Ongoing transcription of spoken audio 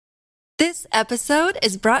This episode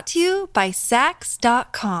is brought to you by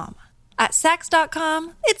Sax.com. At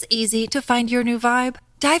Sax.com, it's easy to find your new vibe.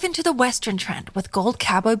 Dive into the Western trend with gold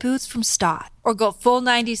cowboy boots from Stott, or go full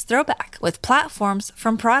 90s throwback with platforms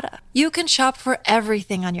from Prada. You can shop for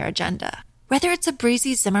everything on your agenda, whether it's a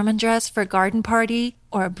breezy Zimmermann dress for a garden party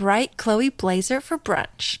or a bright Chloe blazer for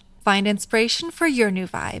brunch. Find inspiration for your new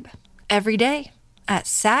vibe every day at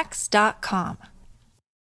Sax.com.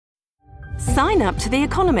 Sign up to The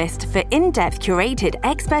Economist for in-depth curated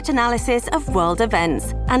expert analysis of world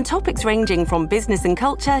events and topics ranging from business and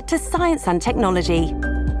culture to science and technology.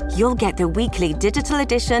 You'll get the weekly digital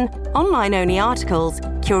edition, online-only articles,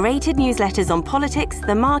 curated newsletters on politics,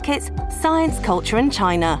 the markets, science, culture and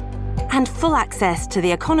China, and full access to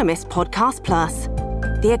The Economist Podcast Plus.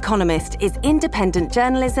 The Economist is independent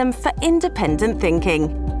journalism for independent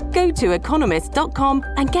thinking. Go to economist.com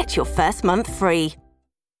and get your first month free.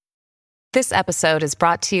 This episode is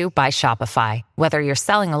brought to you by Shopify. Whether you're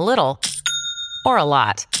selling a little or a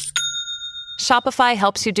lot, Shopify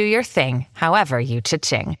helps you do your thing, however you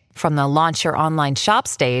cha-ching. From the launch your online shop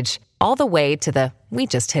stage, all the way to the we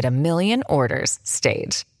just hit 1 million orders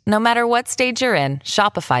stage. No matter what stage you're in,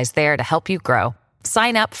 Shopify's there to help you grow.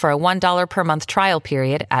 Sign up for a $1 per month trial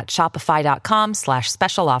period at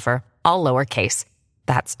shopify.com/special offer, all lowercase.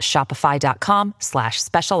 That's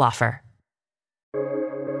shopify.com/special offer.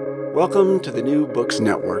 Welcome to the New Books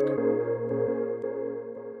Network.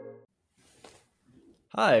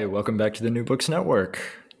 Hi, welcome back to the New Books Network.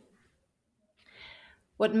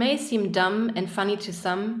 What may seem dumb and funny to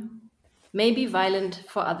some may be violent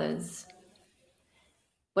for others.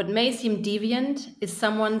 What may seem deviant is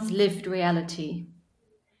someone's lived reality.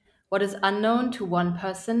 What is unknown to one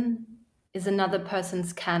person is another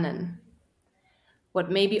person's canon. What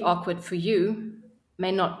may be awkward for you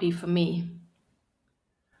may not be for me.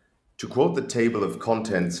 To quote the table of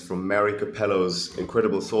contents from Mary Capello's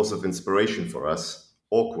incredible source of inspiration for us,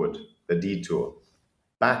 awkward, a detour,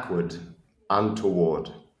 backward,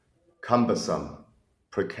 untoward, cumbersome,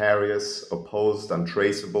 precarious, opposed,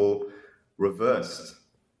 untraceable, reversed,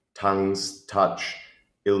 tongue's touch,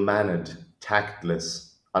 ill-mannered,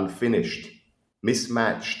 tactless, unfinished,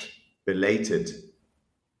 mismatched, belated,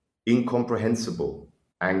 incomprehensible,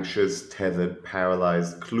 anxious, tethered,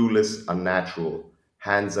 paralyzed, clueless, unnatural,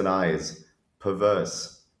 hands and eyes,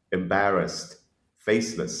 perverse, embarrassed,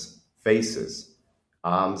 faceless, faces,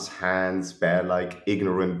 arms, hands, bear-like,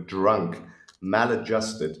 ignorant, drunk,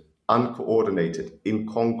 maladjusted, uncoordinated,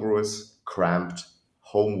 incongruous, cramped,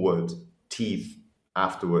 homeward, teeth,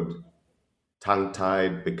 afterward,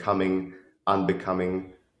 tongue-tied, becoming,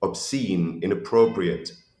 unbecoming, obscene,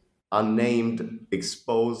 inappropriate, unnamed,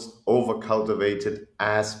 exposed, overcultivated,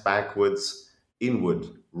 ass backwards, inward,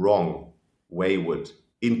 wrong, wayward,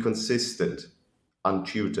 inconsistent,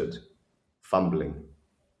 untutored, fumbling.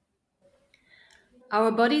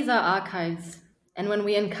 Our bodies are archives, and when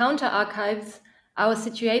we encounter archives, our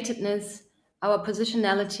situatedness, our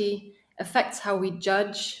positionality affects how we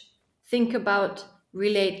judge, think about,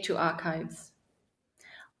 relate to archives.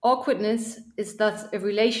 Awkwardness is thus a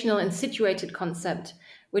relational and situated concept,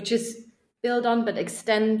 which is built on but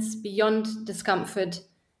extends beyond discomfort,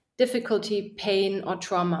 difficulty, pain, or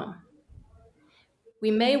trauma. We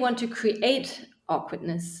may want to create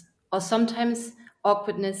awkwardness, or sometimes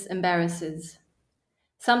awkwardness embarrasses.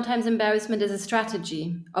 Sometimes embarrassment is a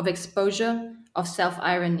strategy of exposure, of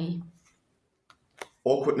self-irony.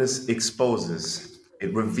 Awkwardness exposes.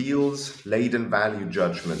 It reveals laden value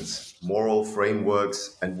judgments, moral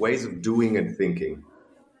frameworks, and ways of doing and thinking.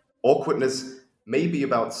 Awkwardness may be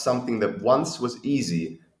about something that once was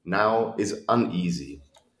easy, now is uneasy.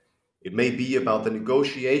 It may be about the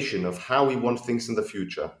negotiation of how we want things in the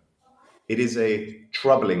future. It is a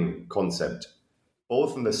troubling concept,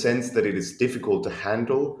 both in the sense that it is difficult to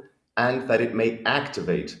handle and that it may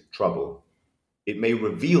activate trouble. It may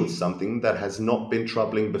reveal something that has not been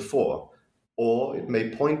troubling before, or it may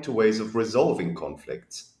point to ways of resolving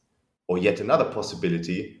conflicts. Or yet another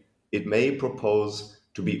possibility, it may propose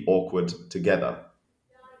to be awkward together.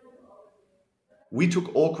 We took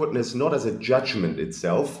awkwardness not as a judgment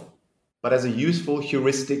itself, but as a useful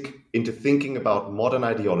heuristic into thinking about modern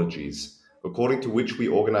ideologies, according to which we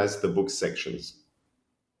organized the book's sections.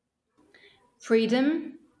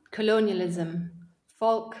 Freedom, colonialism,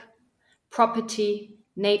 folk, property,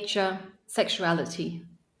 nature, sexuality.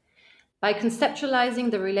 By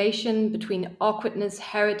conceptualizing the relation between awkwardness,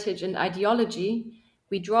 heritage, and ideology,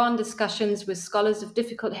 we draw on discussions with scholars of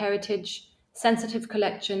difficult heritage, sensitive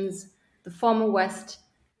collections, the former West,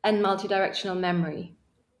 and multidirectional memory.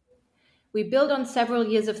 We build on several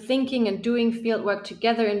years of thinking and doing fieldwork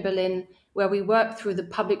together in Berlin where we work through the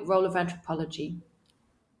public role of anthropology.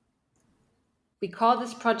 We call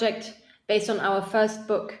this project based on our first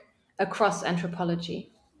book, Across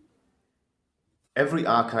Anthropology. Every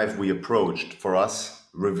archive we approached for us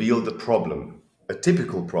revealed a problem, a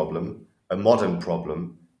typical problem, a modern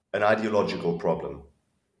problem, an ideological problem.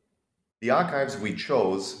 The archives we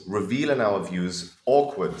chose reveal, in our views,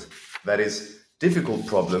 awkward, that is, difficult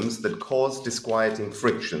problems that cause disquieting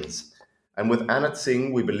frictions. And with Anat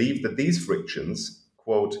Singh, we believe that these frictions,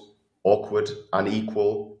 quote, awkward,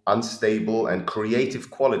 unequal, unstable, and creative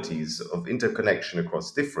qualities of interconnection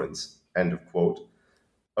across difference, end of quote,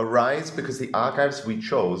 arise because the archives we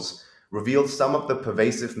chose reveal some of the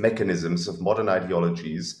pervasive mechanisms of modern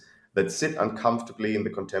ideologies that sit uncomfortably in the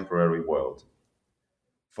contemporary world.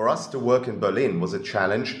 For us to work in Berlin was a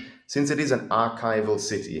challenge since it is an archival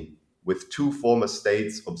city with two former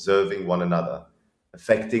states observing one another,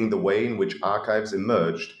 affecting the way in which archives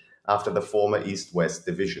emerged after the former East-West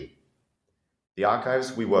division. The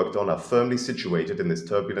archives we worked on are firmly situated in this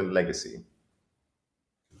turbulent legacy.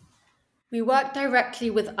 We worked directly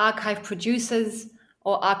with archive producers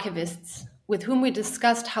or archivists, with whom we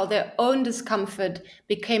discussed how their own discomfort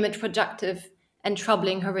became a productive and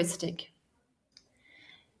troubling heuristic.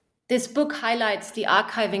 This book highlights the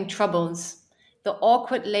archiving troubles, the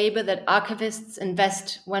awkward labor that archivists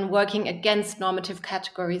invest when working against normative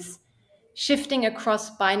categories, shifting across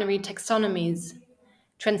binary taxonomies,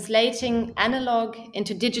 translating analog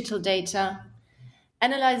into digital data,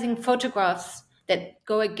 analyzing photographs that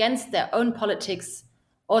go against their own politics,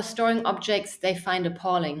 or storing objects they find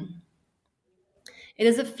appalling. It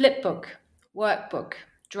is a flipbook, workbook,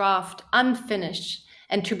 draft, unfinished,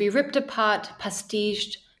 and to be ripped apart,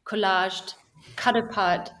 pastiched, collaged, cut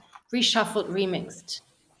apart, reshuffled, remixed.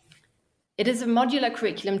 It is a modular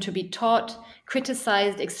curriculum to be taught,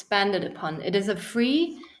 criticized, expanded upon. It is a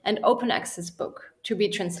free and open access book to be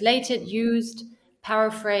translated, used,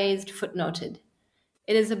 paraphrased, footnoted.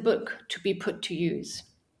 It is a book to be put to use.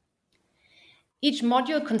 Each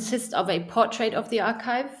module consists of a portrait of the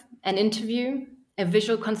archive, an interview, a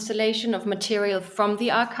visual constellation of material from the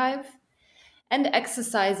archive, and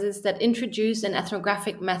exercises that introduce an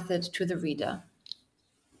ethnographic method to the reader.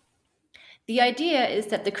 The idea is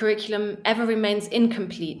that the curriculum ever remains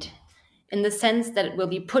incomplete, in the sense that it will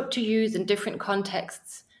be put to use in different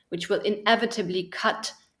contexts, which will inevitably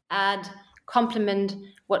cut, add, complement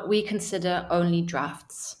what we consider only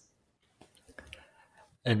drafts.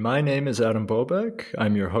 And my name is Adam Bobek.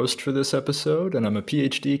 I'm your host for this episode, and I'm a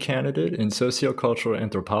PhD candidate in sociocultural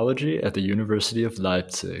anthropology at the University of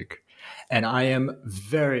Leipzig. And I am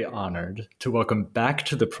very honored to welcome back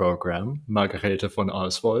to the program Margareta von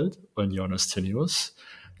Oswald and Jonas Tinius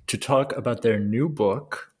to talk about their new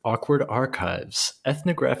book, Awkward Archives,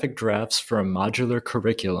 Ethnographic Drafts for a Modular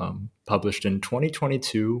Curriculum, published in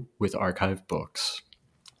 2022 with Archive Books.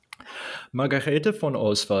 Margareta von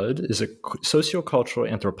Oswald is a sociocultural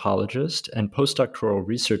anthropologist and postdoctoral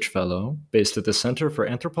research fellow based at the Center for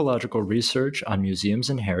Anthropological Research on Museums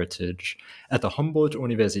and Heritage at the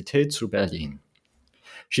Humboldt-Universität zu Berlin.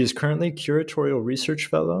 She is currently curatorial research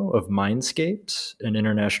fellow of Mindscapes, an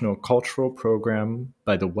international cultural program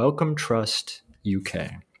by the Wellcome Trust,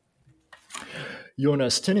 UK.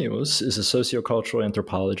 Jonas Tinius is a sociocultural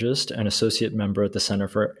anthropologist and associate member at the Center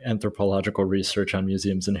for Anthropological Research on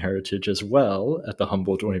Museums and Heritage as well at the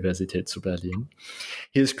Humboldt-Universität zu Berlin.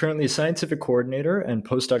 He is currently scientific coordinator and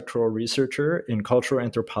postdoctoral researcher in cultural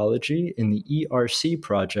anthropology in the ERC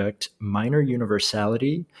project Minor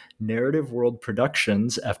Universality, Narrative World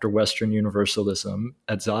Productions After Western Universalism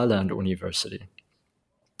at Saarland University.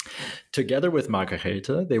 Together with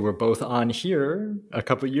Margareta, they were both on here a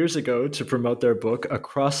couple years ago to promote their book,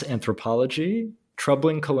 Across Anthropology,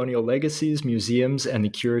 Troubling Colonial Legacies, Museums, and the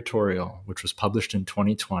Curatorial, which was published in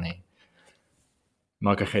 2020.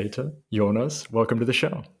 Margareta, Jonas, welcome to the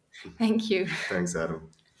show. Thank you. Thanks, Adam.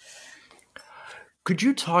 Could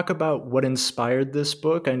you talk about what inspired this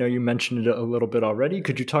book? I know you mentioned it a little bit already.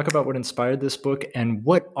 Could you talk about what inspired this book and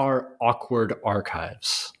what are awkward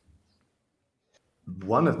archives?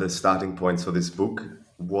 One of the starting points for this book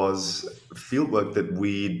was fieldwork that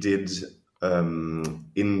we did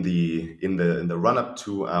in the run-up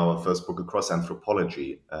to our first book, Across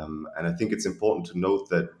Anthropology. And I think it's important to note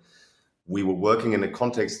that we were working in a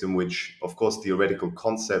context in which, of course, theoretical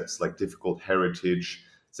concepts like difficult heritage,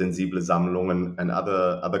 sensible Sammlungen, and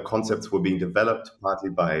other concepts were being developed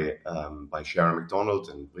partly by Sharon McDonald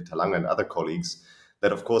and Britta Lange and other colleagues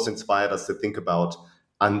that, of course, inspired us to think about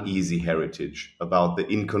uneasy heritage, about the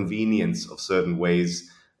inconvenience of certain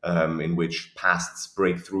ways in which pasts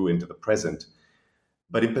break through into the present.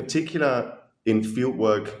 But in particular, in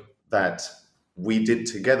fieldwork that we did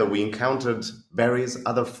together, we encountered various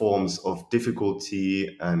other forms of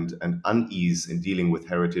difficulty and unease in dealing with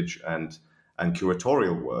heritage and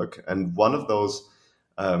curatorial work. And one of those,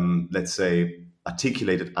 let's say,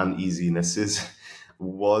 articulated uneasinesses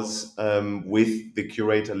was with the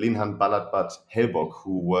curator Linhan Balatbat Helbok,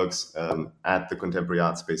 who works at the contemporary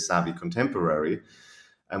art space Savi Contemporary.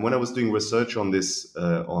 And when I was doing research on this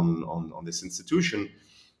on this institution,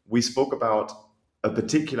 we spoke about a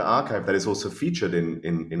particular archive that is also featured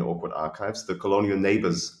in Awkward Archives, the Colonial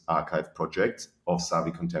Neighbors Archive project of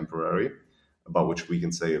Savi Contemporary, about which we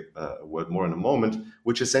can say a word more in a moment,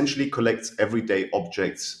 which essentially collects everyday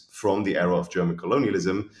objects from the era of German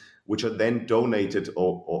colonialism, which are then donated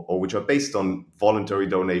or which are based on voluntary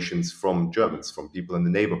donations from Germans, from people in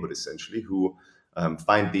the neighborhood, essentially, who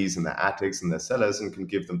find these in their attics and their cellars and can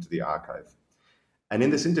give them to the archive. And in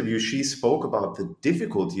this interview, she spoke about the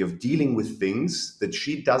difficulty of dealing with things that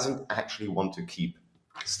she doesn't actually want to keep.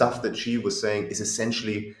 Stuff that she was saying is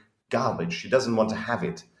essentially garbage. She doesn't want to have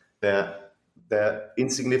it. They're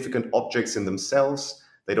insignificant objects in themselves.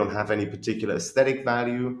 They don't have any particular aesthetic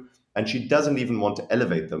value. And she doesn't even want to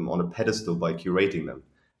elevate them on a pedestal by curating them.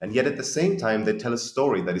 And yet at the same time, they tell a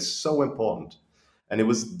story that is so important. And it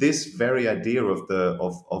was this very idea of the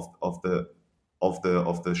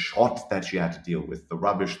shot that she had to deal with, the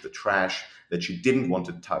rubbish, the trash that she didn't want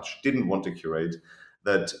to touch, didn't want to curate,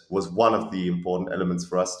 that was one of the important elements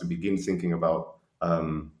for us to begin thinking about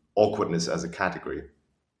awkwardness as a category.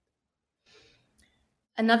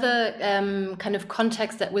 Another kind of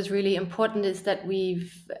context that was really important is that we're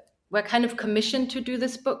kind of commissioned to do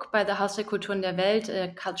this book by the Haus der Kulturen der Welt,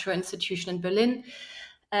 a cultural institution in Berlin,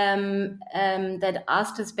 that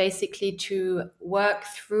asked us basically to work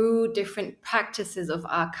through different practices of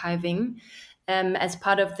archiving as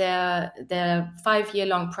part of their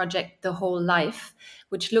 5-year-long project, The Whole Life,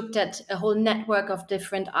 which looked at a whole network of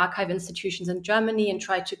different archive institutions in Germany and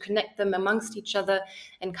tried to connect them amongst each other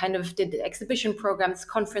and kind of did exhibition programs,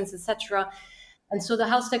 conferences, etc. And so the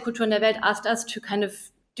Haus der Kulturen der Welt asked us to kind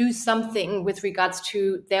of do something with regards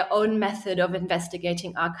to their own method of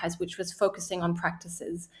investigating archives, which was focusing on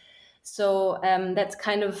practices. So that's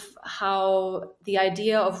kind of how the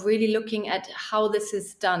idea of really looking at how this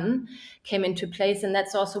is done came into place. And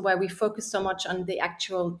that's also why we focus so much on the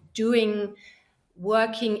actual doing,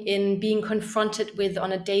 working in, being confronted with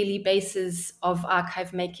on a daily basis of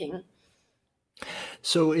archive making.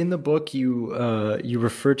 So in the book, you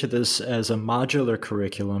refer to this as a modular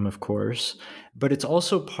curriculum, of course, but it's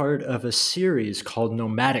also part of a series called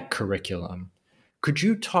Nomadic Curriculum. Could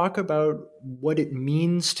you talk about what it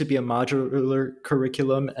means to be a modular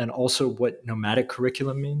curriculum and also what nomadic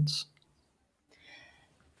curriculum means?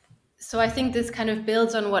 So I think this kind of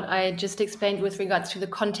builds on what I just explained with regards to the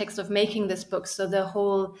context of making this book. So the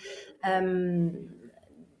whole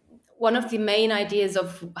one of the main ideas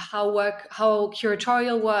of how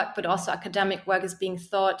curatorial work, but also academic work is being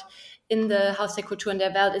thought in the Haus der Kulturen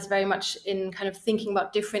der Welt is very much in kind of thinking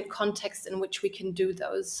about different contexts in which we can do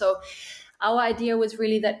those. So our idea was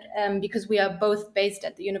really that because we are both based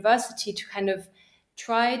at the university to kind of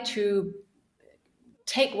try to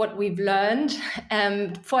take what we've learned,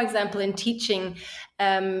 for example, in teaching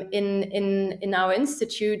in our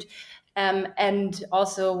institute, and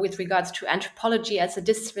also with regards to anthropology as a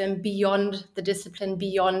discipline beyond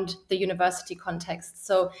the university context.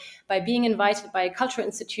 So by being invited by a cultural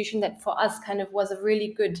institution, that for us kind of was a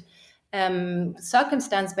really good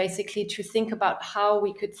circumstance, basically, to think about how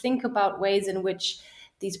we could think about ways in which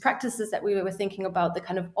these practices that we were thinking about, the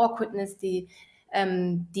kind of awkwardness, these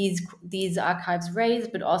archives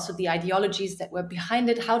raised, but also the ideologies that were behind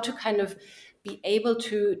it, how to kind of be able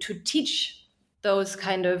to teach those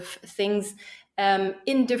kind of things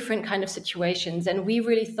in different kind of situations. And we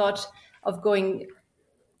really thought of going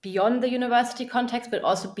beyond the university context, but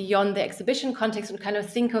also beyond the exhibition context, and kind of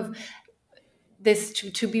think of this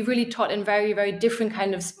to be really taught in very, very different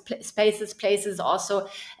kind of spaces, places, also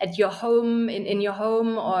at your home, in your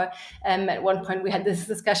home, or at one point we had this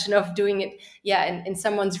discussion of doing it, in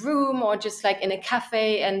someone's room, or just like in a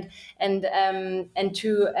cafe, and the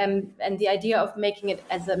idea of making it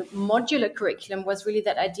as a modular curriculum was really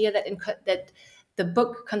that idea that the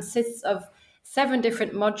book consists of 7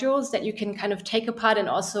 different modules that you can kind of take apart and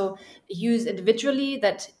also use individually,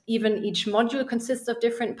 that even each module consists of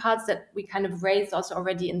different parts that we kind of raised also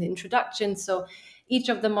already in the introduction. So each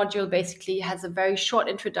of the module basically has a very short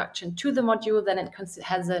introduction to the module, then it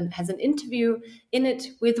has an interview in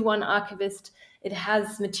it with one archivist. It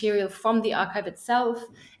has material from the archive itself,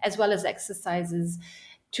 as well as exercises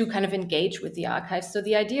to kind of engage with the archive. So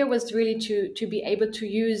the idea was really to be able to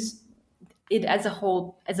use it as a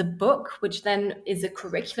whole, as a book, which then is a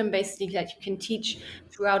curriculum basically that you can teach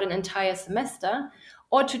throughout an entire semester,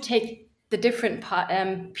 or to take the different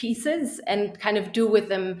pieces and kind of do with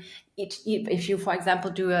them if you, for example,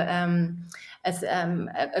 do a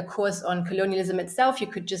course on colonialism itself, you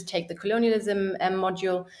could just take the colonialism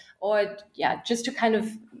module, or just to kind of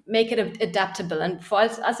make it adaptable. And for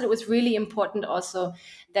us, it was really important also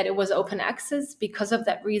that it was open access because of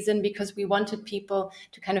that reason, because we wanted people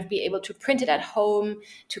to kind of be able to print it at home,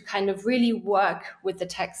 to kind of really work with the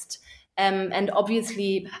text. And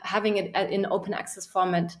obviously having it in open access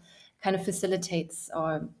format kind of facilitates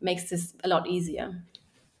or makes this a lot easier.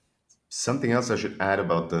 Something else I should add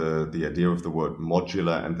about the idea of the word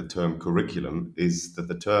modular and the term curriculum is that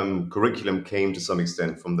the term curriculum came to some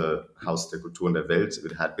extent from the Haus der Kultur und der Welt.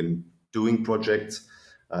 It had been doing projects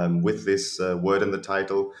with this word in the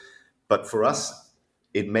title. But for us,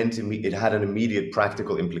 it meant it had an immediate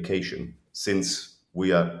practical implication, since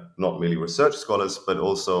we are not merely research scholars, but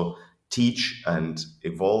also teach and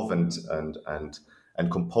evolve and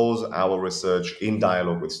compose our research in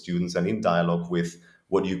dialogue with students and in dialogue with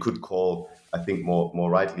what you could call, I think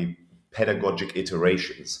more rightly, pedagogic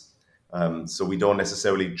iterations. So we don't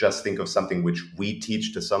necessarily just think of something which we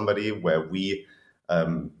teach to somebody, where we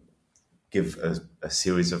give a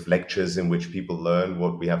series of lectures in which people learn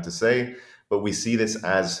what we have to say, but we see this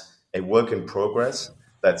as a work in progress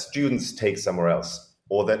that students take somewhere else,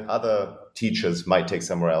 or that other teachers might take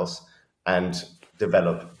somewhere else and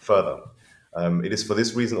develop further. It is for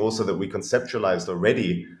this reason also that we conceptualized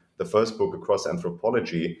already the first book, Across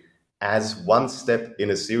Anthropology, as one step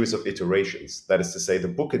in a series of iterations. That is to say, the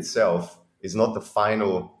book itself is not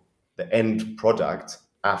the end product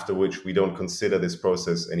after which we don't consider this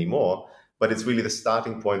process anymore, but it's really the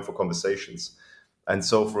starting point for conversations. And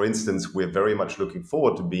so, for instance, we're very much looking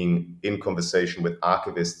forward to being in conversation with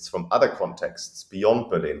archivists from other contexts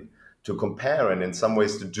beyond Berlin, to compare and in some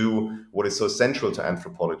ways to do what is so central to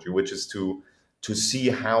anthropology, which is to see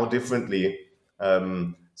how differently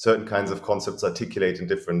certain kinds of concepts articulate in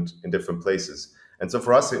different places. And so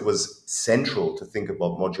for us, it was central to think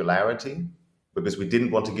about modularity, because we didn't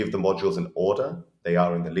want to give the modules in order. They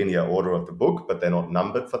are in the linear order of the book, but they're not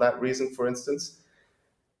numbered for that reason, for instance.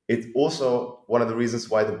 It's also one of the reasons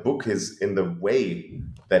why the book is in the way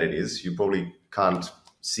that it is. You probably can't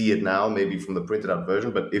see it now, maybe from the printed out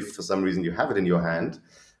version, but if for some reason you have it in your hand,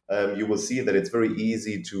 you will see that it's very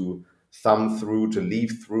easy to thumb through, to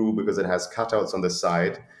leaf through, because it has cutouts on the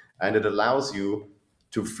side, and it allows you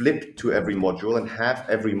to flip to every module and have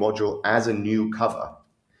every module as a new cover.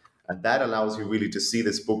 And that allows you really to see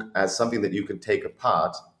this book as something that you can take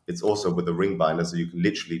apart. It's also with a ring binder, so you can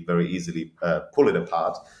literally very easily pull it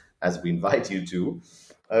apart, as we invite you to.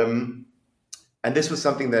 And this was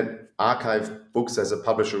something that Archive Books as a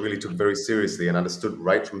publisher really took very seriously and understood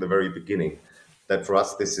right from the very beginning, that for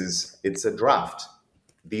us it's a draft.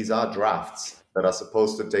 These are drafts that are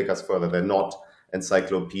supposed to take us further. They're not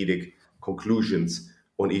encyclopedic conclusions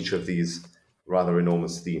on each of these rather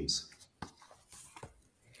enormous themes.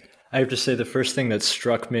 I have to say, the first thing that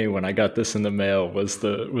struck me when I got this in the mail was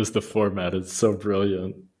the format. It's so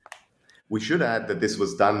brilliant. We should add that this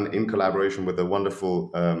was done in collaboration with a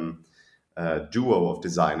wonderful duo of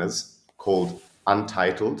designers called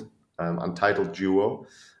Untitled Duo.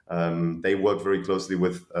 They worked very closely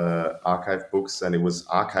with Archive Books, and it was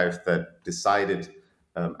Archive that decided,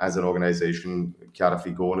 as an organization, Chiara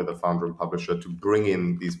Figone, the founder and publisher, to bring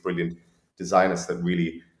in these brilliant designers that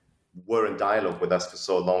really were in dialogue with us for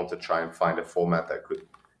so long to try and find a format that could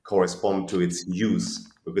correspond to its use,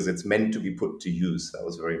 because it's meant to be put to use. That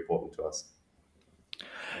was very important to us.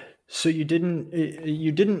 So you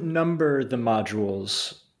didn't number the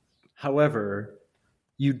modules. However,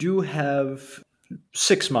 you do have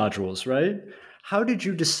 6 modules, right? How did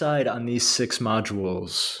you decide on these 6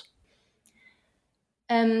 modules?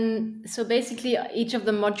 So basically, each of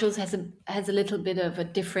the modules has a little bit of a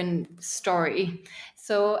different story.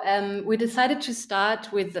 So we decided to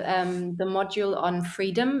start with the module on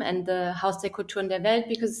freedom and the Haus der Kultur und der Welt,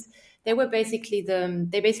 because they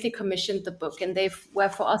basically commissioned the book, and they were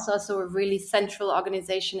for us also a really central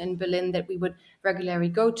organization in Berlin that we would regularly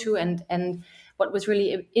go to. And what was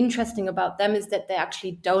really interesting about them is that they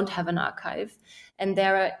actually don't have an archive, and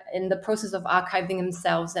they're in the process of archiving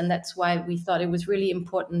themselves. And that's why we thought it was really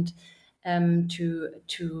important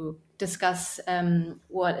to discuss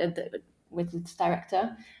with its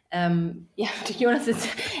director. Jonas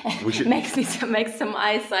makes some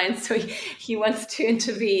eye signs, so he wants to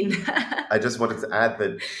intervene. I just wanted to add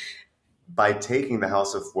that by taking the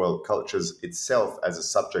House of World Cultures itself as a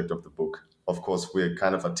subject of the book, of course, we're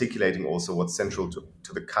kind of articulating also what's central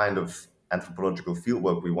to the kind of anthropological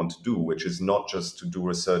fieldwork we want to do, which is not just to do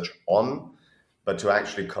research on, but to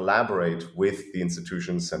actually collaborate with the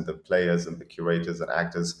institutions and the players and the curators and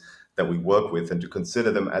actors that we work with, and to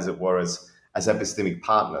consider them, as it were, as epistemic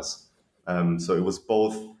partners. So it was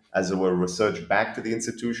both, as it were, research back to the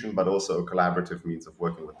institution, but also a collaborative means of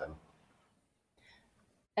working with them.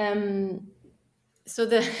 So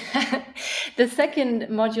the the second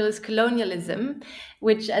module is colonialism,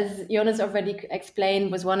 which, as Jonas already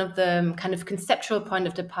explained, was one of the kind of conceptual point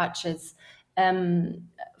of departures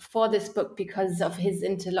for this book, because of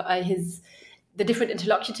the different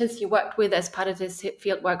interlocutors he worked with as part of his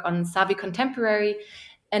fieldwork on Savi contemporary,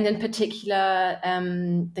 and in particular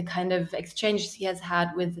the kind of exchanges he has had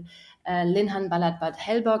with Linhan Baladbad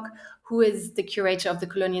Helbok, who is the curator of the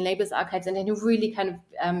Colonial Labels Archives, and who really kind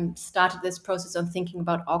of started this process on thinking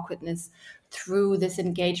about awkwardness through this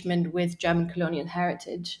engagement with German colonial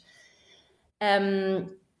heritage. Then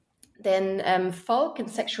folk and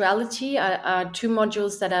sexuality are two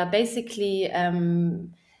modules that are basically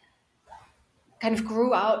kind of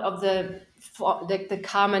grew out of the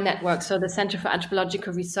CARMA network, so the Center for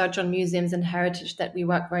Anthropological Research on Museums and Heritage that we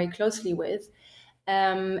work very closely with.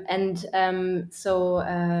 So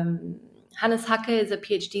Hannes Hacke is a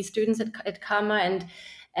PhD student at CARMA,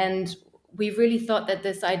 and we really thought that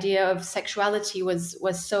this idea of sexuality was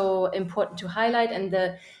so important to highlight, and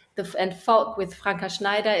folk with Franka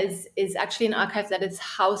Schneider is actually an archive that is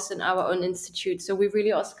housed in our own institute. So we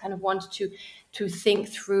really also kind of wanted to think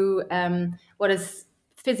through what is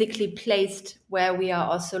physically placed where we are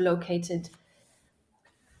also located.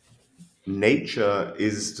 Nature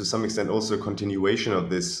is to some extent also a continuation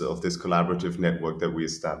of this collaborative network that we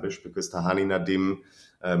established, because Tahani Nadim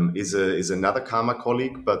is another CARMA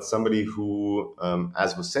colleague, but somebody who,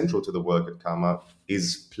 as was central to the work at CARMA,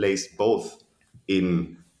 is placed both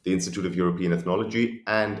in the Institute of European Ethnology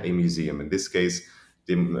and a museum, in this case,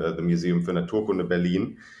 the Museum für Naturkunde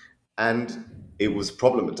Berlin. And it was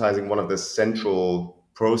problematizing one of the central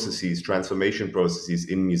transformation processes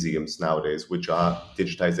in museums nowadays, which are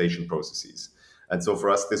digitization processes. And so for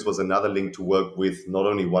us, this was another link to work with not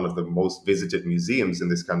only one of the most visited museums in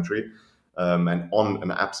this country, and on an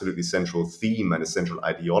absolutely central theme and a central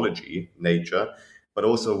ideology, nature, but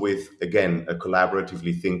also with, again, a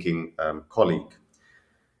collaboratively thinking colleague.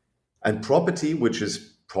 And property, which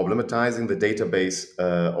is problematizing the database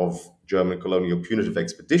of German colonial punitive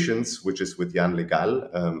expeditions, which is with Jan Legal,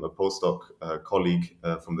 a postdoc colleague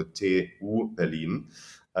from the TU Berlin,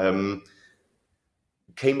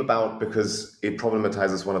 came about because it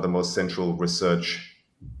problematizes one of the most central research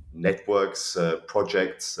networks,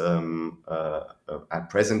 projects at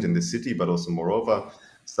present in the city, but also moreover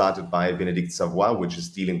started by Bénédicte Savoy, which is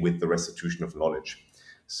dealing with the restitution of knowledge.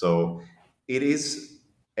 So it is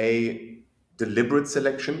a deliberate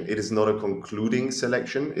selection. It is not a concluding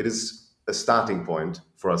selection. It is a starting point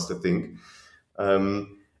for us to think.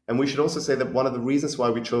 And we should also say that one of the reasons why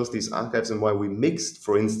we chose these archives and why we mixed,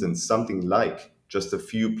 for instance, something like just a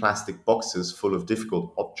few plastic boxes full of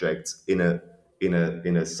difficult objects in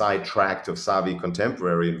a side tract of Savi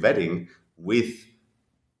contemporary in Wedding with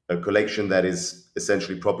a collection that is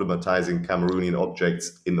essentially problematizing Cameroonian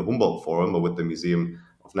objects in the Humboldt Forum or with the Museum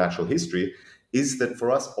of Natural History, is that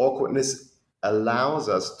for us, awkwardness allows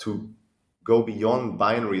us to go beyond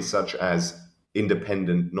binaries such as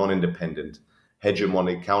independent, non-independent,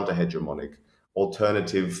 hegemonic, counter-hegemonic,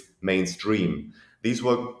 alternative, mainstream. These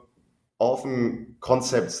were often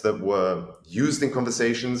concepts that were used in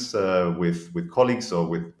conversations with colleagues or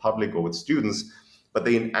with public or with students, but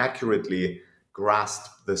they inaccurately grasped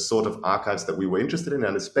the sort of archives that we were interested in,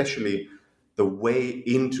 and especially the way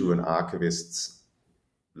into an archivist's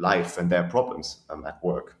life and their problems at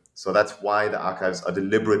work. So that's why the archives are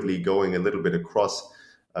deliberately going a little bit across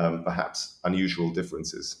perhaps unusual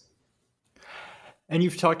differences. And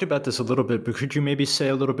you've talked about this a little bit, but could you maybe say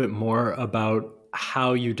a little bit more about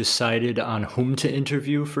how you decided on whom to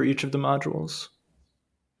interview for each of the modules?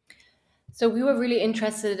 So we were really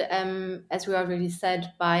interested, as we already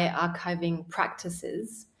said, by archiving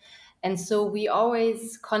practices. And so we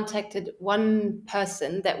always contacted one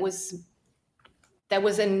person that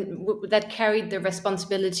carried the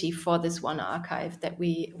responsibility for this one archive that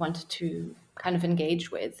we wanted to kind of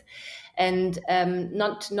engage with, and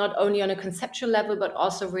not only on a conceptual level, but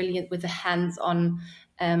also really with a hands-on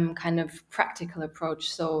kind of practical approach.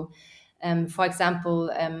 So, for example,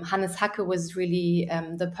 Hannes Hacke was really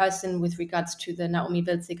the person with regards to the Naomi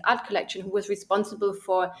Wilzig art collection who was responsible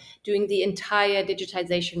for doing the entire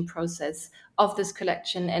digitization process of this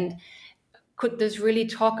collection, and could this really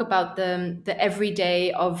talk about the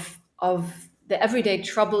everyday of the everyday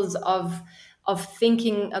troubles of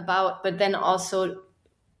thinking about, but then also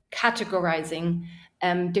categorizing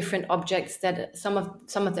different objects that some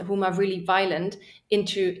of whom are really violent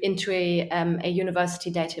into a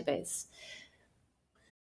university database.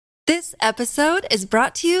 This episode is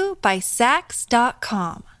brought to you by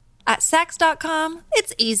Sax.com. At Sax.com,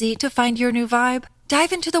 it's easy to find your new vibe.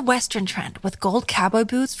 Dive into the Western trend with gold cowboy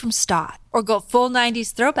boots from Stott, or go full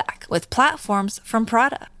 90s throwback with platforms from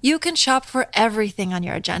Prada. You can shop for everything on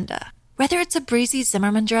your agenda, whether it's a breezy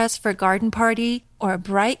Zimmermann dress for a garden party or a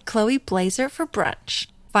bright Chloe blazer for brunch.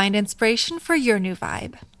 Find inspiration for your new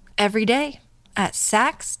vibe every day at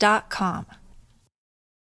Sax.com.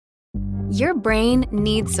 Your brain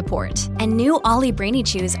needs support, and new Ollie Brainy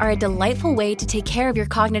Chews are a delightful way to take care of your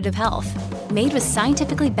cognitive health. Made with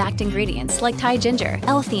scientifically backed ingredients like Thai ginger,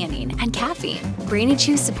 L-theanine, and caffeine, Brainy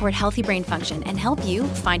Chews support healthy brain function and help you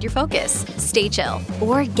find your focus, stay chill,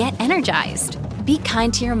 or get energized. Be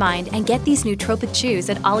kind to your mind and get these nootropic chews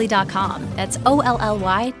at ollie.com. That's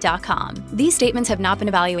OLLY.com. These statements have not been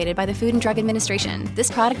evaluated by the Food and Drug Administration. This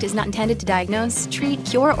product is not intended to diagnose, treat,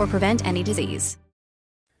 cure, or prevent any disease.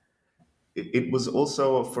 It was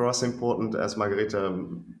also for us important, as Margareta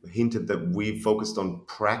hinted, that we focused on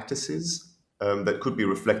practices that could be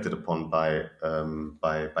reflected upon by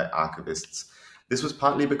archivists. This was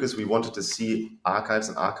partly because we wanted to see archives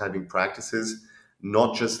and archiving practices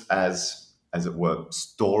not just as it were,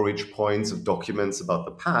 storage points of documents about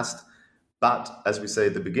the past, but, as we say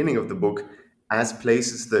at the beginning of the book, as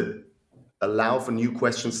places that allow for new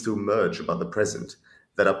questions to emerge about the present,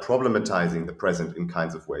 that are problematizing the present in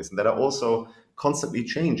kinds of ways, and that are also constantly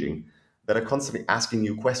changing, that are constantly asking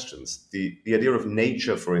new questions. The idea of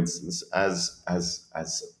nature, for instance, as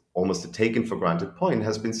almost a taken for granted point,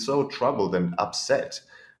 has been so troubled and upset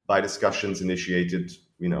by discussions initiated,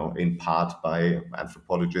 in part by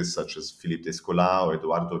anthropologists such as Philippe Descola or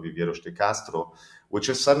Eduardo Viveiros de Castro, which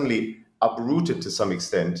has suddenly uprooted to some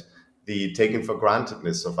extent the taken for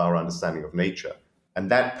grantedness of our understanding of nature. And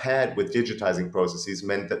that, paired with digitizing processes,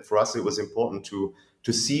 meant that for us it was important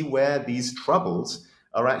to see where these troubles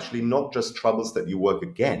are actually not just troubles that you work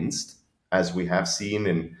against, as we have seen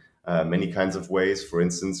in many kinds of ways, for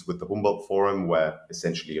instance, with the Humboldt Forum, where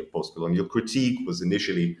essentially a post-colonial critique was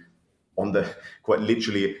initially quite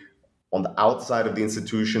literally on the outside of the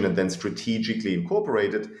institution and then strategically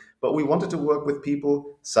incorporated. But we wanted to work with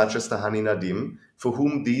people such as Tahani Nadim, for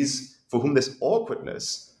whom this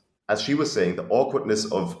awkwardness, as she was saying, the awkwardness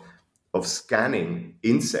of scanning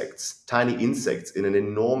insects, tiny insects in an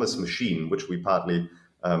enormous machine, which we partly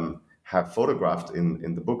have photographed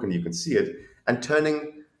in the book, and you can see it, and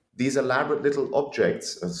turning these elaborate little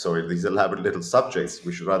these elaborate little subjects,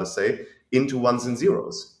 we should rather say, into ones and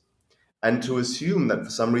zeros. And to assume that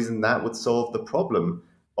for some reason that would solve the problem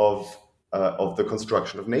of the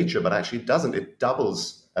construction of nature, but actually it doesn't. It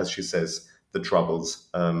doubles, as she says, the troubles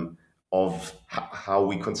of how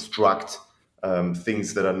we construct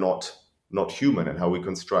things that are not human, and how we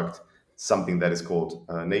construct something that is called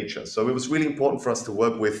nature. So it was really important for us to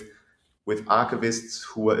work with archivists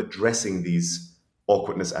who were addressing these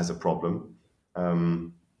awkwardness as a problem,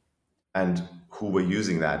 and who were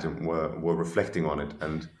using that and were reflecting on it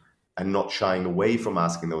and not shying away from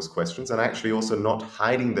asking those questions, and actually also not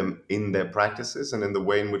hiding them in their practices and in the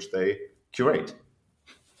way in which they curate.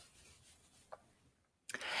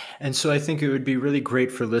 And so I think it would be really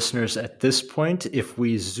great for listeners at this point if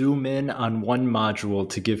we zoom in on one module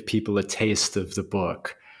to give people a taste of the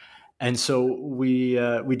book. And so we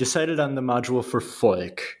decided on the module for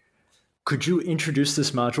Volk. Could you introduce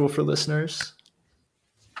this module for listeners?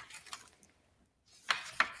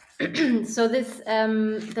 So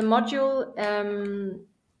the module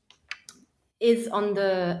is on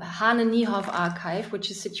the Hane-Niehoff archive,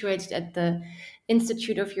 which is situated at the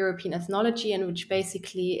Institute of European Ethnology, and which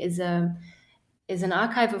basically is an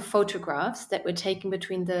archive of photographs that were taken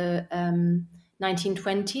between the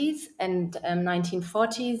 1920s and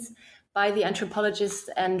 1940s by the anthropologists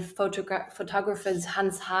and photographers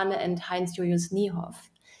Hans Hane and Heinz Julius Niehoff.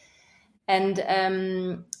 And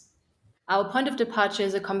our point of departure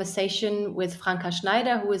is a conversation with Franka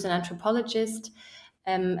Schneider, who is an anthropologist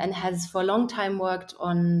and has for a long time worked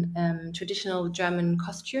on traditional German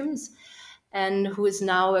costumes, and who is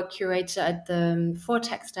now a curator for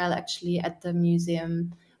textile, actually, at the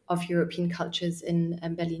Museum of European Cultures in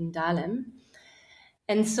Berlin-Dahlem.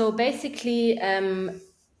 And so basically the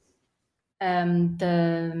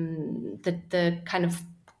kind of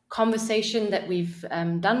conversation that we've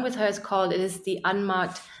done with her is called "It is the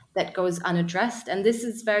unmarked that goes unaddressed," and this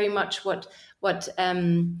is very much what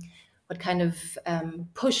kind of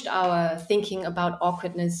pushed our thinking about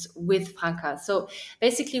awkwardness with Franca. So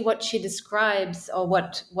basically, what she describes, or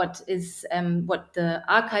what the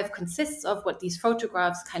archive consists of, what these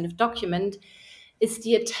photographs kind of document, is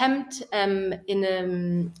the attempt in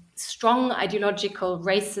a strong ideological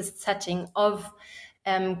racist setting of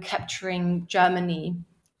capturing Germany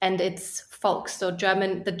and its folk, so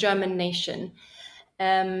the German nation.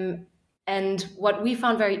 And what we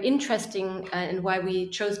found very interesting and why we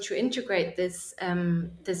chose to integrate this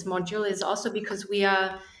module is also because we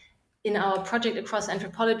are, in our project across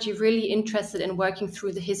anthropology, really interested in working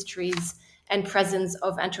through the histories and presence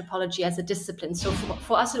of anthropology as a discipline. So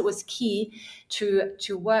for us, it was key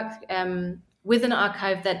to work with an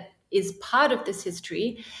archive that is part of this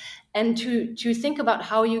history, and to think about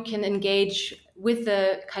how you can engage with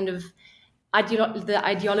the kind of the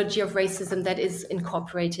ideology of racism that is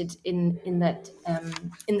incorporated in that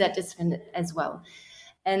discipline as well.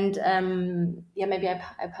 And maybe I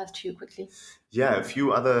pass to you quickly. Yeah, a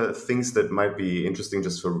few other things that might be interesting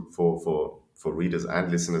just for readers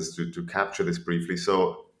and listeners to capture this briefly.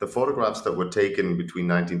 So the photographs that were taken between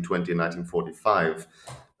 1920 and 1945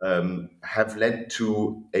 have led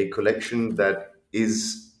to a collection that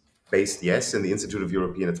is based, yes, in the Institute of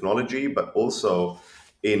European Ethnology, but also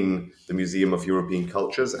in the Museum of European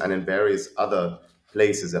Cultures and in various other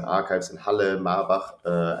places and archives in Halle, Marbach,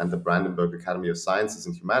 and the Brandenburg Academy of Sciences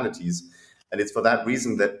and Humanities. And it's for that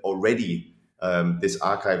reason that already this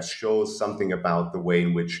archive shows something about the way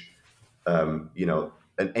in which, an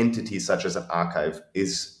entity such as an archive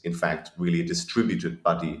is, in fact, really a distributed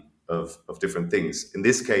body of different things. In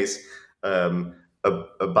this case,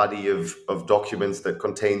 a body of documents that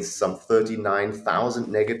contains some 39,000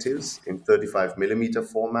 negatives in 35 millimeter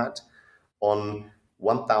format on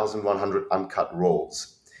 1,100 uncut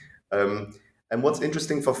rolls. And what's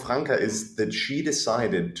interesting for Franca is that she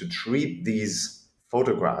decided to treat these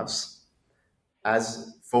photographs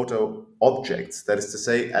as photo objects, that is to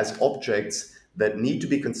say, as objects that need to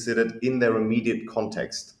be considered in their immediate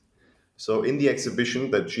context. So in the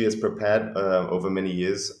exhibition that she has prepared over many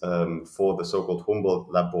years for the so-called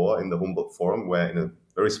Humboldt Labor in the Humboldt Forum, where in a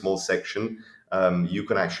very small section you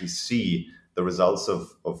can actually see the results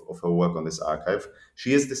of her work on this archive,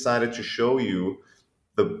 she has decided to show you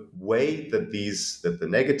the way that the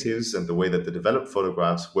negatives and the way that the developed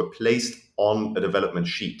photographs were placed on a development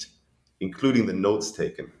sheet, including the notes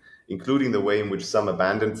taken, including the way in which some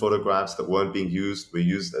abandoned photographs that weren't being used were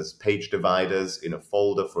used as page dividers in a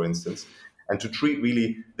folder, for instance, and to treat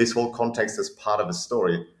really this whole context as part of a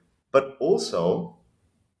story, but also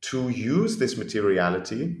to use this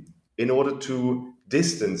materiality in order to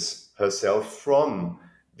distance herself from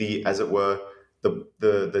the, as it were,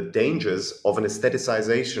 the dangers of an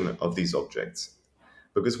aestheticization of these objects.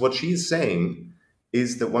 Because what she's saying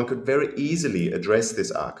is that one could very easily address this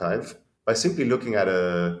archive by simply looking at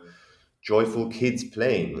a joyful kids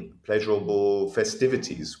playing, pleasurable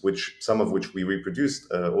festivities, some of which we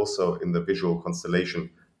reproduced also in the visual constellation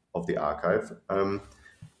of the archive.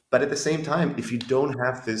 But at the same time, if you don't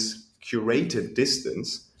have this curated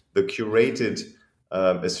distance, the curated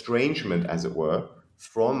estrangement, as it were,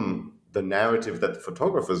 from the narrative that the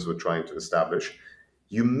photographers were trying to establish,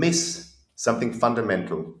 you miss something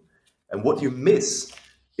fundamental. And what you miss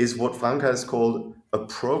is what Franca has called a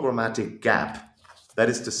programmatic gap. That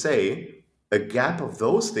is to say, a gap of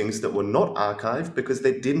those things that were not archived because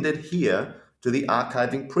they didn't adhere to the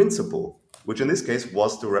archiving principle, which in this case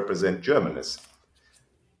was to represent Germanness.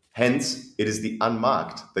 Hence, it is the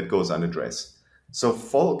unmarked that goes unaddressed. So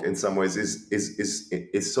folk, in some ways,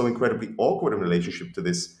 is so incredibly awkward in relationship to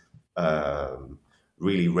this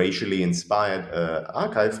really racially inspired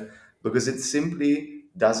archive, because it simply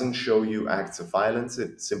doesn't show you acts of violence.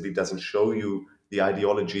 It simply doesn't show you the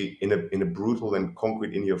ideology in a brutal and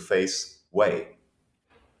concrete, in-your-face way.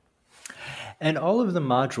 And all of the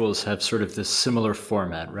modules have sort of this similar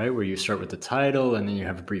format, right? Where you start with the title and then you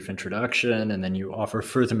have a brief introduction and then you offer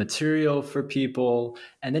further material for people.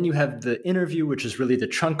 And then you have the interview, which is really the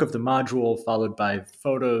chunk of the module, followed by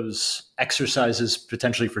photos, exercises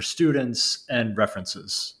potentially for students, and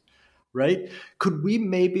references, right? Could we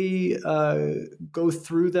maybe go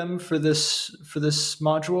through them for this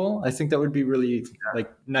module? I think that would be really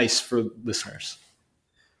nice for listeners.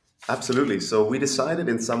 Absolutely. So we decided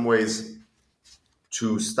in some ways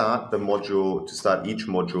to start each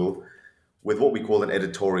module with what we call an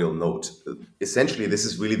editorial note. Essentially, this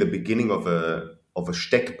is really the beginning of a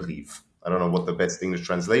Steckbrief. I don't know what the best English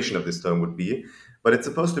translation of this term would be, but it's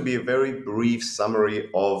supposed to be a very brief summary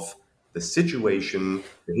of the situation,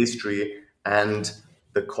 the history, and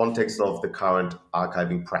the context of the current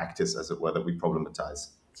archiving practice, as it were, that we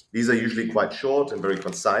problematize. These are usually quite short and very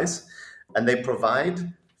concise, and they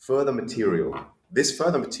provide further material. This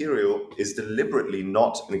further material is deliberately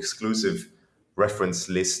not an exclusive reference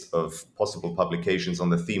list of possible publications on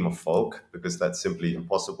the theme of folk, because that's simply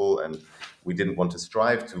impossible, and we didn't want to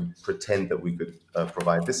strive to pretend that we could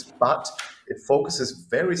provide this, but it focuses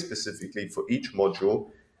very specifically for each module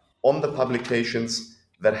on the publications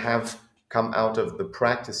that have come out of the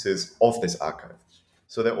practices of this archive.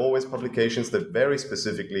 So they're always publications that very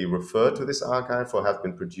specifically refer to this archive or have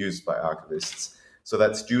been produced by archivists, so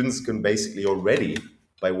that students can basically already,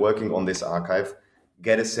 by working on this archive,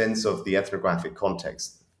 get a sense of the ethnographic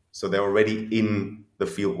context. So they're already in the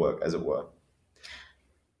fieldwork, as it were.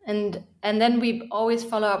 And then we always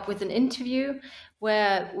follow up with an interview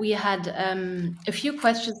where we had a few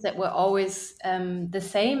questions that were always the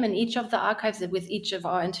same in each of the archives with each of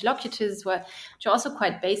our interlocutors, which are also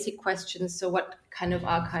quite basic questions. So what kind of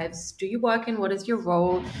archives do you work in? What is your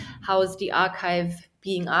role? How is the archive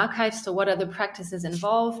being archived? So what are the practices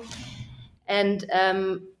involved? And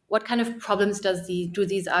what kind of problems do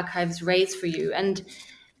these archives raise for you? And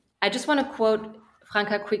I just want to quote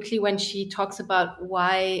Franka quickly when she talks about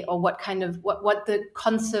why or what the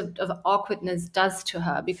concept of awkwardness does to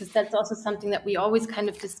her, because that's also something that we always kind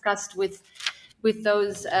of discussed with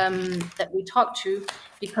those that we talked to,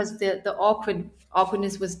 because the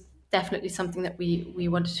awkwardness was definitely something that we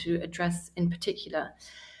wanted to address in particular.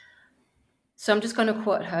 So I'm just going to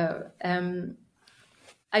quote her.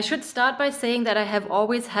 I should start by saying that I have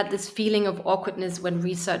always had this feeling of awkwardness when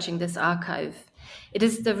researching this archive. It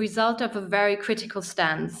is the result of a very critical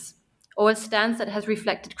stance, or a stance that has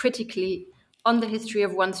reflected critically on the history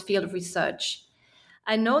of one's field of research.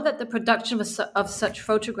 I know that the production of such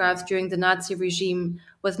photographs during the Nazi regime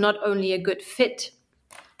was not only a good fit,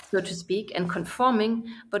 so to speak, and conforming,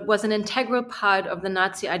 but was an integral part of the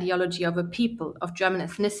Nazi ideology of a people, of German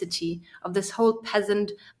ethnicity, of this whole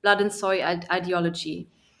peasant, blood and soil ideology.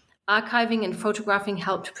 Archiving and photographing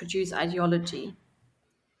helped produce ideology.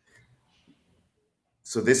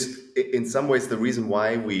 So this, in some ways, the reason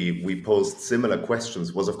why we posed similar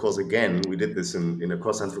questions was, of course, again, we did this in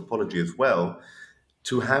across anthropology as well,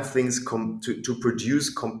 to have things to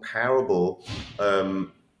produce comparable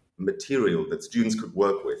material that students could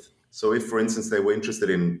work with. So if, for instance, they were interested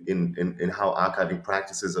in how archiving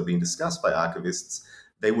practices are being discussed by archivists,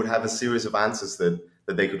 they would have a series of answers that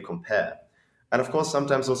they could compare. And of course,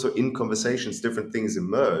 sometimes also in conversations, different things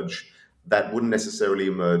emerge that wouldn't necessarily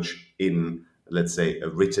emerge in, let's say, a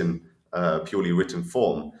written, purely written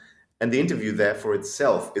form. And the interview, therefore,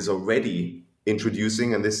 itself is already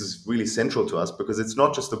introducing, and this is really central to us, because it's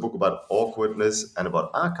not just a book about awkwardness and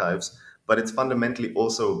about archives, but it's fundamentally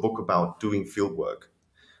also a book about doing fieldwork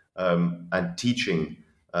and teaching,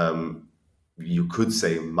 you could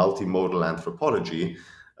say, multimodal anthropology,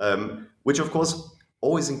 which, of course,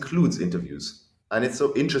 always includes interviews. And it's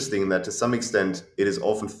so interesting that to some extent it is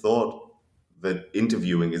often thought that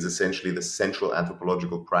interviewing is essentially the central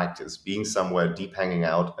anthropological practice, being somewhere deep hanging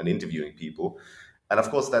out and interviewing people. And of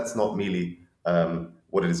course, that's not merely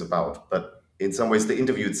what it is about. But in some ways, the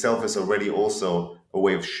interview itself is already also a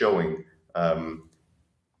way of showing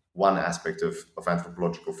one aspect of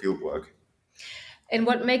anthropological fieldwork. And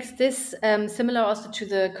what makes this similar also to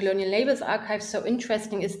the colonial labels archive so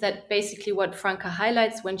interesting is that basically what Franka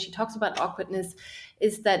highlights when she talks about awkwardness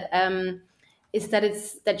is that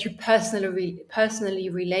it's that you personally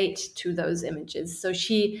relate to those images. So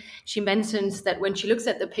she mentions that when she looks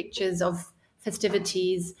at the pictures of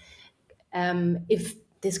festivities, if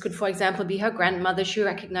this could, for example, be her grandmother, she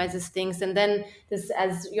recognizes things, and then this,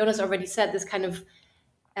 as Jonas already said, this kind of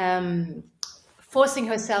forcing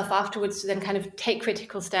herself afterwards to then kind of take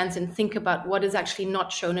critical stance and think about what is actually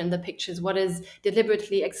not shown in the pictures, what is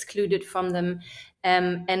deliberately excluded from them,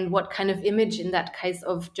 and what kind of image in that case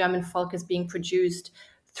of German folk is being produced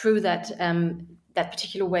through that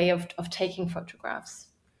particular way of taking photographs.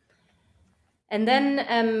 And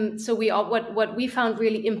then, so what we found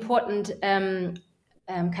really important, kind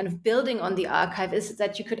of building on the archive, is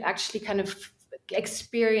that you could actually kind of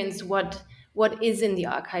experience what is in the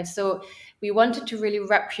archive. So we wanted to really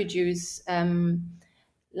reproduce,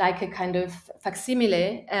 like a kind of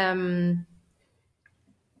facsimile,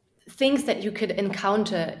 things that you could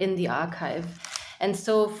encounter in the archive. And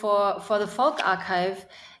so for the folk archive,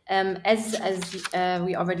 as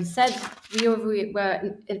we already said, we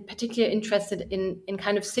were particularly interested in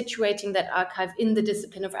kind of situating that archive in the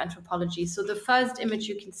discipline of anthropology. So the first image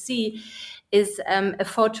you can see is a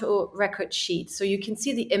photo record sheet. So you can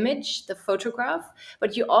see the image, the photograph,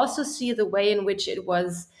 but you also see the way in which it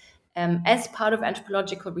was, as part of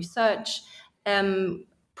anthropological research,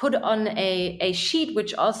 put on a sheet,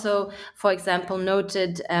 which also, for example,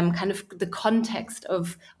 noted kind of the context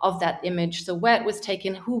of that image. So where it was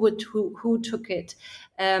taken, who took it.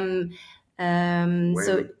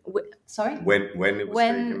 Sorry? When it was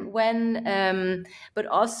taken. But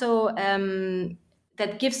also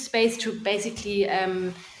that gives space to basically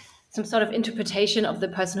some sort of interpretation of the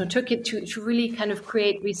person who took it to really kind of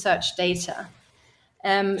create research data.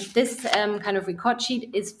 This kind of record sheet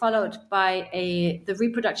is followed by the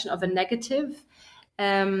reproduction of a negative.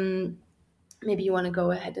 Maybe you want to go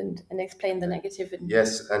ahead and explain the negative.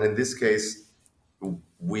 Yes, and in this case,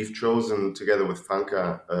 we've chosen together with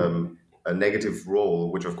Franka a negative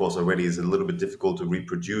role, which of course already is a little bit difficult to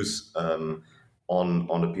reproduce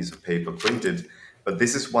on a piece of paper printed. But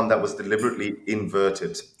this is one that was deliberately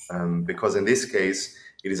inverted because in this case,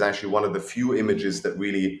 it is actually one of the few images that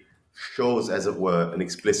really shows, as it were, an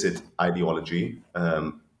explicit ideology.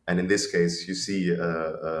 And in this case, you see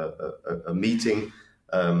a meeting,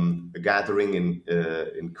 a gathering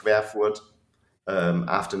in Querfurt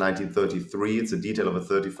after 1933. It's a detail of a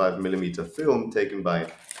 35mm film taken by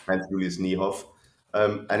Hans Julius Niehoff.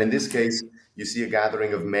 And in this case, you see a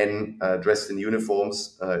gathering of men dressed in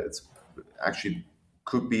uniforms. It's actually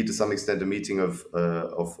could be to some extent a meeting of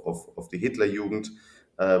the Hitlerjugend,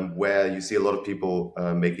 where you see a lot of people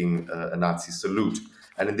making a Nazi salute.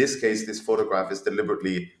 And in this case, this photograph is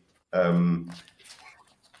deliberately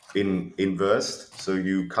inversed, so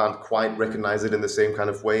you can't quite recognize it in the same kind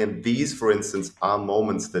of way. And these, for instance, are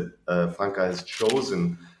moments that Franka has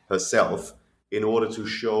chosen herself in order to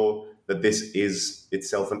show that this is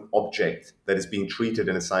itself an object that is being treated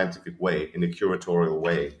in a scientific way, in a curatorial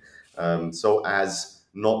way, so as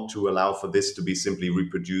not to allow for this to be simply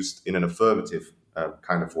reproduced in an affirmative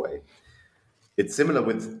kind of way. It's similar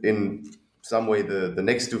with, in some way, the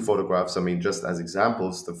next two photographs. I mean, just as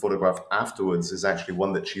examples, the photograph afterwards is actually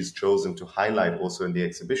one that she's chosen to highlight also in the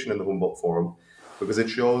exhibition in the Humboldt Forum, because it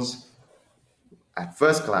shows, at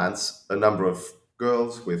first glance, a number of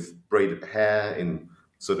girls with braided hair in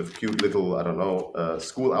sort of cute little, I don't know,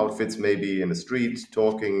 school outfits maybe in the street,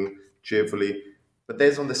 talking cheerfully. But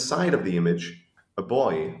there's on the side of the image a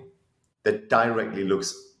boy that directly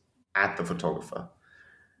looks at the photographer.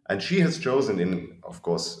 And she has chosen, in, of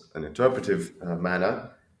course, an interpretive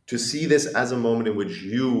manner, to see this as a moment in which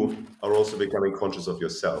you are also becoming conscious of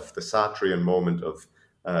yourself, the Sartrean moment of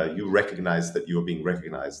you recognize that you are being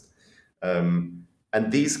recognized. And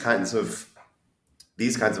these kinds of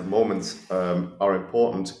moments are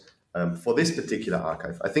important for this particular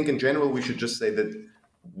archive. I think in general we should just say that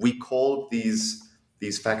we call these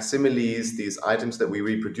facsimiles, these items that we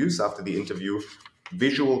reproduce after the interview,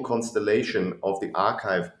 visual constellation of the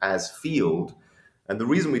archive as field. And the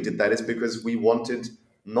reason we did that is because we wanted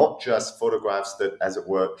not just photographs that, as it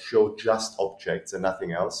were, show just objects and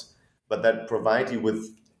nothing else, but that provide you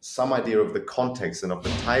with some idea of the context and of the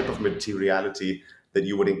type of materiality that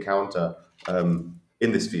you would encounter in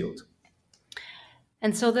this field.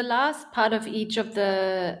 And so the last part of each of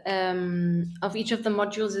the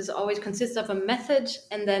modules is always consists of a method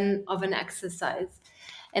and then of an exercise.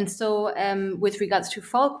 And so with regards to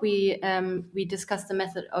folk, we discussed the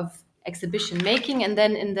method of exhibition making, and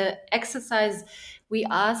then in the exercise we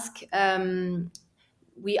ask the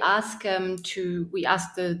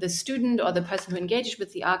student or the person who engaged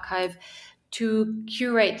with the archive to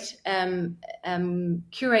curate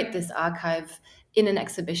this archive in an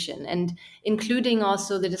exhibition, and including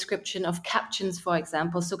also the description of captions, for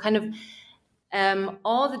example. So kind of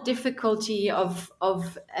all the difficulty of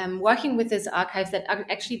working with this archive that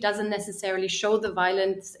actually doesn't necessarily show the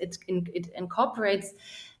violence it incorporates,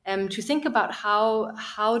 to think about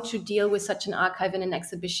how to deal with such an archive in an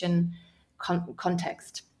exhibition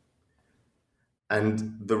context.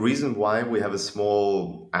 And the reason why we have a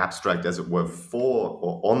small abstract, as it were, for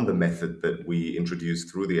or on the method that we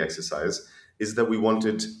introduced through the exercise is that we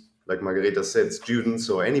wanted, like Margareta said, students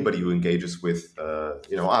or anybody who engages with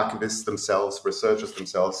archivists themselves, researchers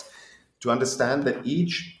themselves, to understand that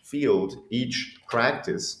each field, each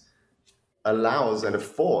practice allows and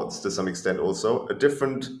affords, to some extent also, a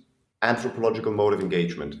different anthropological mode of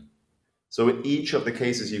engagement. So in each of the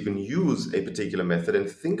cases, you can use a particular method and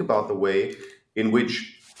think about the way in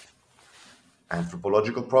which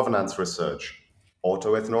anthropological provenance research,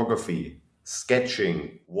 autoethnography,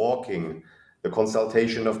 sketching, walking, the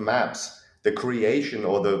consultation of maps, the creation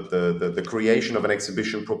or the creation of an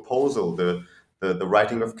exhibition proposal, the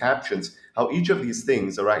writing of captions, how each of these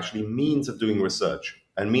things are actually means of doing research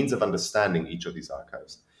and means of understanding each of these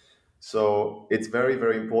archives. So it's very,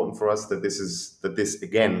 very important for us that this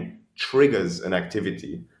again triggers an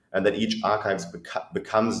activity, and that each archive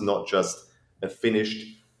becomes not just a finished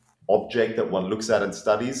object that one looks at and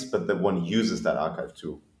studies, but that one uses that archive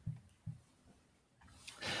too.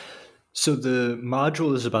 So the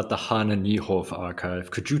module is about the Hahn and Niehoff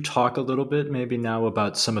archive. Could you talk a little bit maybe now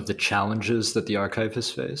about some of the challenges that the archive has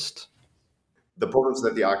faced? The problems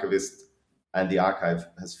that the archivist and the archive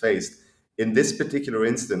has faced. In this particular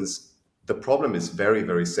instance, the problem is very,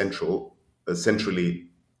 very central, essentially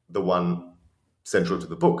the one central to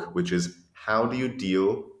the book, which is how do you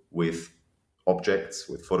deal with objects,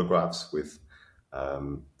 with photographs, with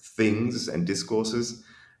things and discourses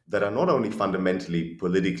that are not only fundamentally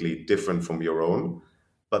politically different from your own,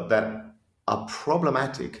 but that are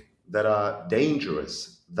problematic, that are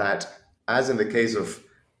dangerous, that, as in the case of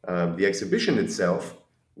the exhibition itself,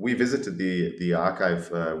 we visited the archive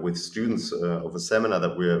with students of a seminar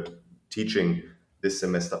that we're teaching this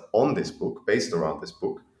semester on this book, based around this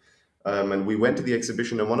book. And we went to the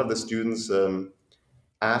exhibition, and one of the students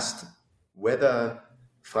asked whether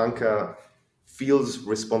Franca feels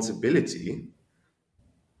responsibility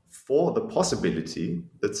for the possibility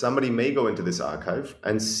that somebody may go into this archive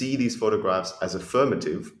and see these photographs as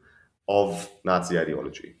affirmative of Nazi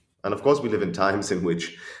ideology. And of course, we live in times in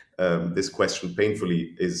which this question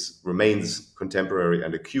painfully remains contemporary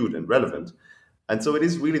and acute and relevant. And so it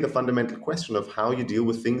is really the fundamental question of how you deal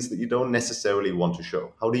with things that you don't necessarily want to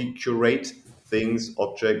show. How do you curate things,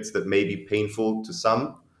 objects that may be painful to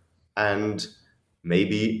some and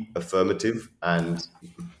maybe affirmative and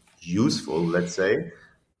useful, let's say,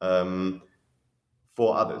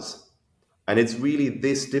 for others? And it's really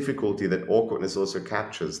this difficulty that awkwardness also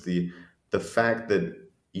captures, the fact that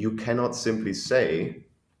you cannot simply say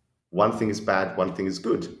one thing is bad, one thing is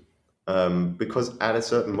good. Because at a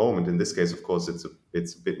certain moment, in this case, of course,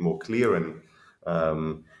 it's a bit more clear, and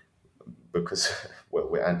because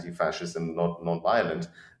we're anti-fascist and not non-violent,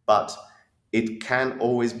 but it can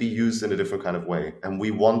always be used in a different kind of way. And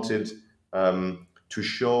we wanted to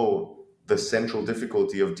show the central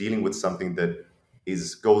difficulty of dealing with something that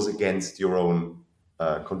goes against your own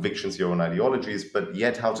convictions, your own ideologies, but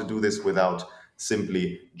yet how to do this without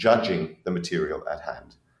simply judging the material at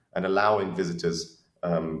hand and allowing visitors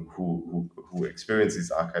who experience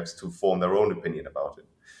these archives to form their own opinion about it.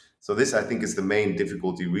 So this, I think, is the main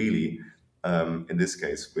difficulty, really, in this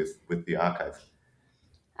case with the archive.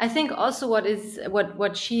 I think also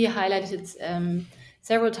what she highlighted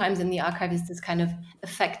several times in the archive is this kind of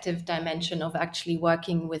effective dimension of actually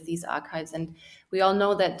working with these archives. And we all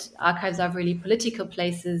know that archives are really political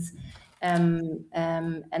places, and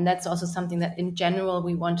that's also something that in general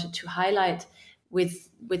we wanted to highlight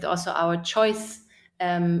with also our choice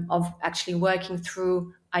of actually working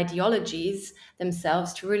through ideologies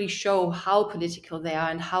themselves to really show how political they are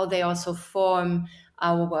and how they also form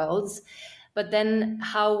our worlds. But then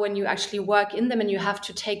how, when you actually work in them and you have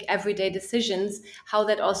to take everyday decisions, how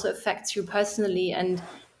that also affects you personally, and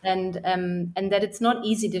that it's not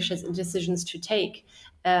easy decisions to take,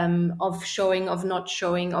 of showing, of not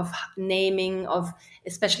showing, of naming, of,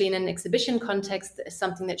 especially in an exhibition context,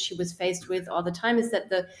 something that she was faced with all the time is that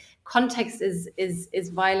the context is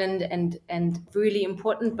violent and really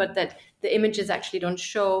important, but that the images actually don't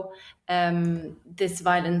show this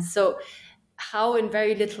violence. So how, in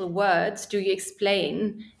very little words, do you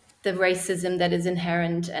explain the racism that is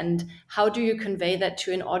inherent, and how do you convey that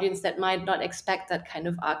to an audience that might not expect that kind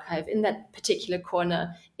of archive in that particular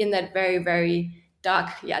corner, in that very, very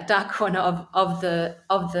dark corner of the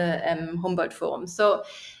Humboldt Forum? So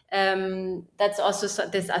that's also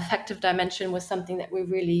this affective dimension was something that we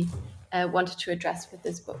really wanted to address with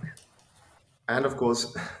this book. And of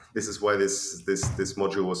course, this is why this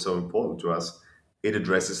module was so important to us. It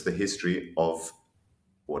addresses the history of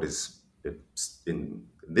what is in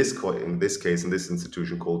this case, in this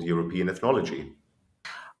institution, called European ethnology.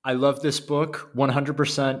 I love this book,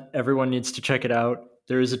 100%. Everyone needs to check it out.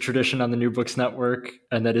 There is a tradition on the New Books Network,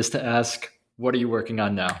 and that is to ask, what are you working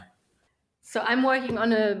on now? So I'm working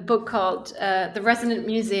on a book called The Resonant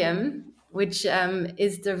Museum, which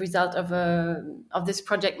is the result of this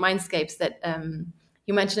project Mindscapes that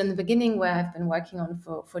you mentioned in the beginning, where I've been working on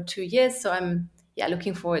for 2 years. So I'm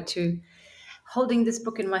looking forward to holding this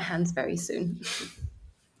book in my hands very soon.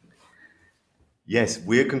 Yes,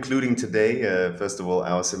 we're concluding today, first of all,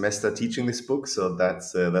 our semester teaching this book. So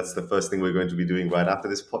that's the first thing we're going to be doing right after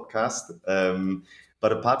this podcast.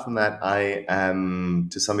 But apart from that, I am,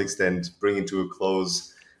 to some extent, bringing to a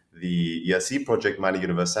close the ERC project, Minor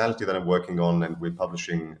Universality, that I'm working on, and we're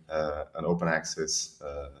publishing an open access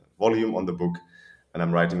volume on the book. And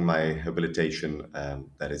I'm writing my habilitation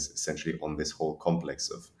that is essentially on this whole complex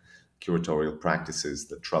of curatorial practices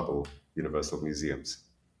that trouble universal museums.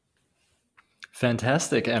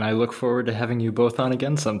 Fantastic. And I look forward to having you both on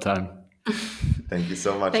again sometime. Thank you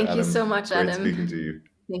so much, Adam. Thank you so much, Adam. Great speaking to you.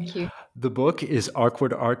 Thank you. The book is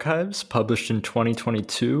Awkward Archives, published in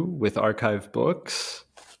 2022 with Archive Books.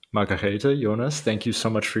 Margareta, Jonas, thank you so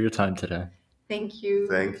much for your time today. Thank you.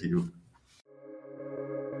 Thank you.